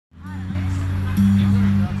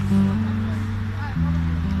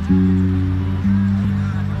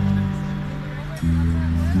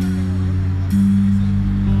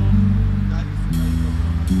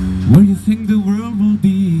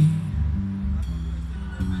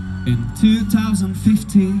In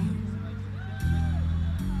 2050,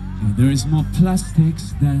 there is more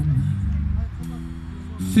plastics than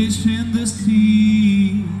fish in the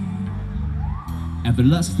sea.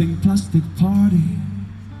 Everlasting plastic party,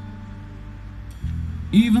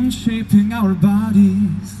 even shaping our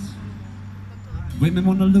bodies. Women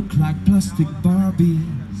wanna look like plastic barbies.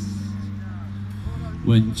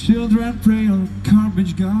 When children pray or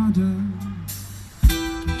carbage garden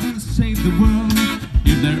and save the world.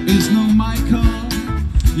 If there is no Michael,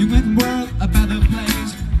 you make world a better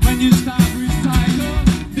place. When you start recycle,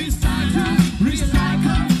 recycle,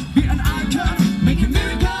 recycle, be an icon, making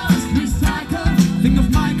miracles. Recycle, think of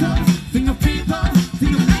Michael, think of people,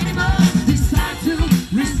 think of animals. Recycle,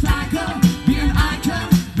 recycle, be an icon,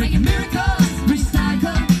 making miracles.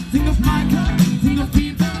 Recycle, think of Michael, think of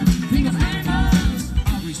people, think of animals.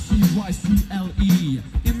 R.E.C.Y.C.L.E,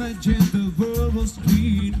 imagine the world was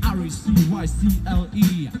green.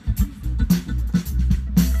 R.E.C.Y.C.L.E,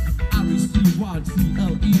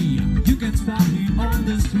 R.E.C.Y.C.L.E, you can stop me on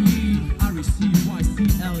the street.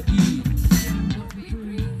 R.E.C.Y.C.L.E,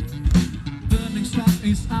 burning stuff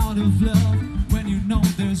is out of love. When you know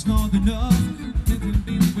there's not enough, little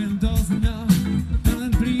bit windows enough,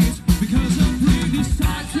 and please, because of greed.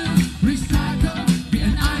 Recycle, recycle, be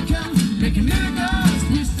an icon, making miracles.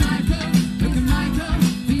 Recycle, look at Michael,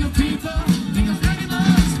 think of people, think of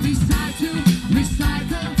animals. Recycle,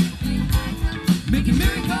 recycle, making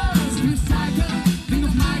miracles. Recycle, think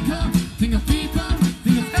of Michael, think of people,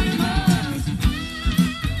 think of animals.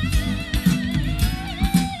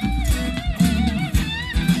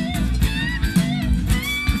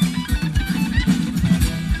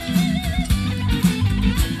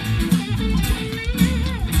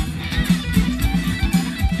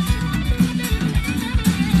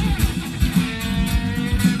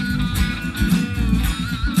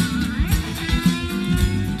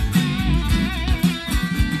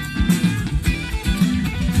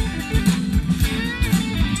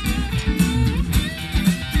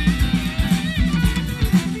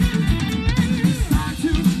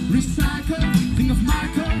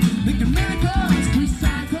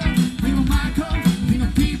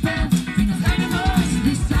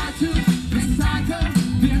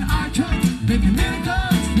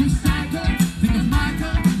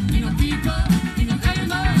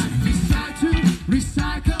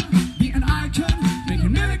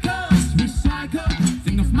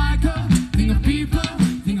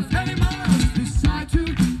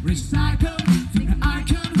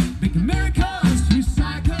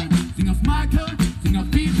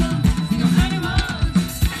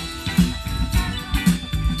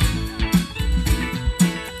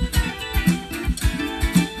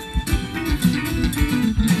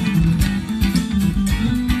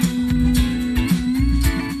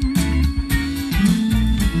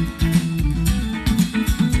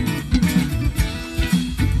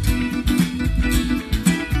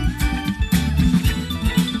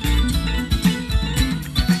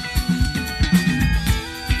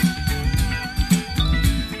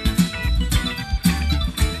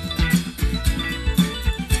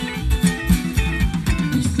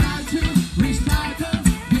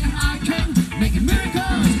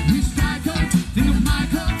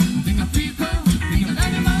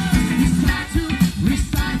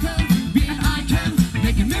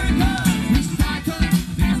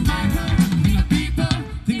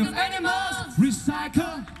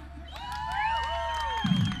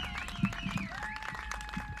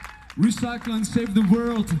 Recycle and save the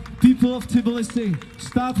world. People of Tbilisi,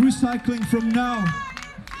 start recycling from now.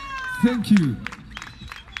 Thank you.